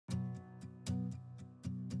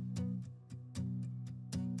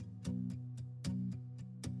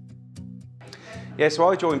Yeah, so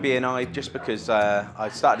I joined BNI just because I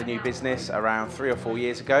started a new business around 3 or 4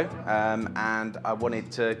 years ago, and I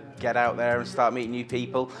wanted to get out there and start meeting new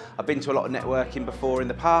people. I've been to a lot of networking before in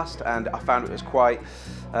the past, and I found it was quite,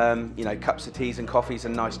 you know, cups of teas and coffees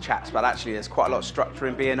and nice chats, but actually there's quite a lot of structure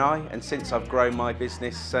in BNI, and since I've grown my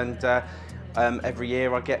business, and every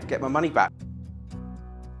year I get my money back.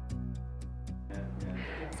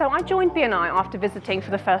 So I joined BNI after visiting for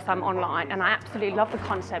the first time online, and I absolutely love the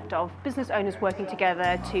concept of business owners working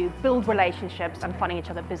together to build relationships and funding each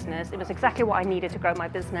other business. It was exactly what I needed to grow my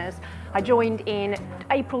business. I joined in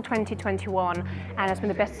April 2021, and it's been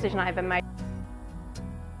the best decision I ever made.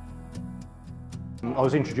 I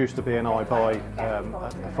was introduced to BNI by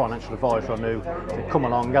a financial advisor I knew. Said, come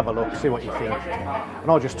along, have a look, see what you think. And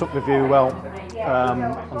I just took the view, well,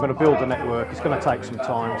 I'm going to build a network, it's going to take some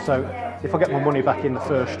time. So if I get my money back in the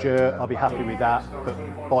first year, I'll be happy with that.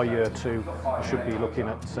 But by year 2, I should be looking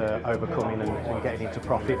at overcoming and getting into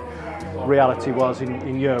profit. Reality was,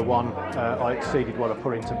 in year 1, I exceeded what I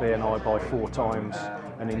put into BNI by 4 times.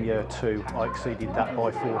 And in year 2, I exceeded that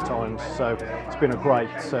by 4 times. So it's been a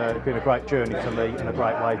great journey for me and a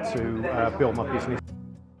great way to build my business.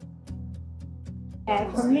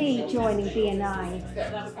 For me, joining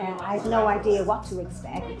BNI, I had no idea what to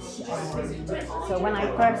expect. So when I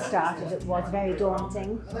first started, it was very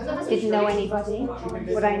daunting. Didn't know anybody,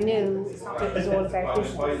 but I knew it was all about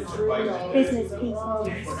business people,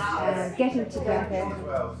 getting together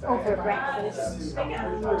over breakfast,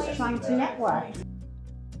 and trying to network.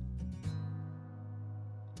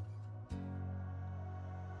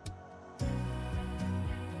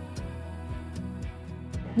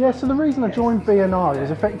 Yeah, so the reason I joined BNI was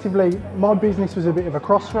effectively my business was a bit of a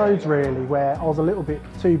crossroads really, where I was a little bit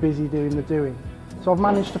too busy doing the doing. So I've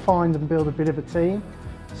managed to find and build a bit of a team,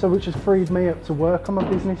 so which has freed me up to work on my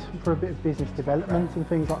business for a bit of business development and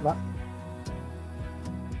things like that.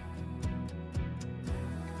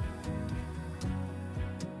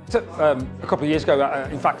 A couple of years ago,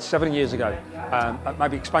 in fact 7 years ago,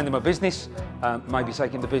 maybe expanding my business, maybe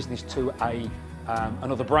taking the business to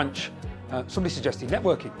another branch. Somebody suggested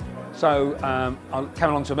networking. So I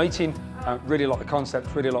came along to a meeting, really liked the concept,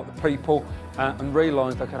 really liked the people, and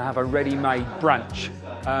realised I could have a ready-made branch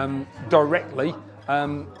directly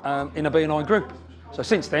in a BNI group. So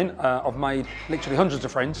since then, I've made literally hundreds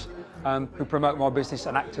of friends who promote my business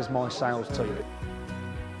and act as my sales team.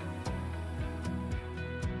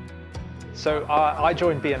 So I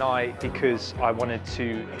joined BNI because I wanted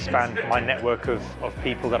to expand my network of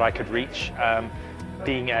people that I could reach.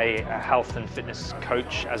 Being a health and fitness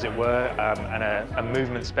coach, as it were, and a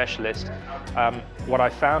movement specialist, what I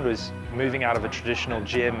found was moving out of a traditional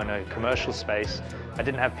gym and a commercial space, I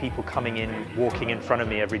didn't have people coming in, walking in front of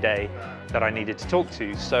me every day that I needed to talk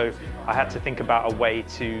to. So I had to think about a way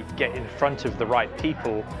to get in front of the right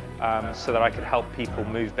people so that I could help people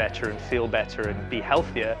move better and feel better and be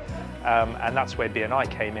healthier. And that's where BNI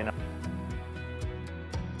came in.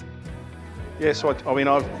 Yeah, so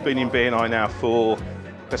I've been in BNI now for the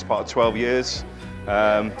best part of 12 years.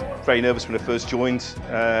 Very nervous when I first joined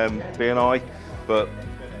BNI, but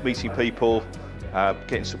meeting people,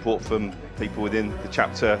 getting support from people within the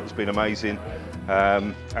chapter has been amazing.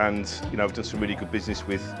 And I've done some really good business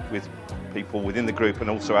with people within the group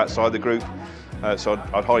and also outside the group. So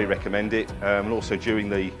I'd highly recommend it. And also during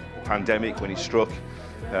the pandemic when it struck,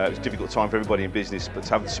 it was a difficult time for everybody in business, but to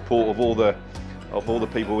have the support of all the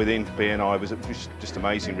people within BNI was just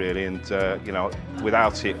amazing, really. And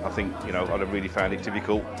without it, I think I'd have really found it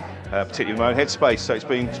difficult, particularly in my own headspace. So it's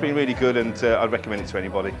been really good, and I'd recommend it to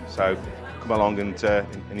anybody. So come along and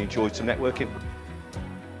enjoy some networking.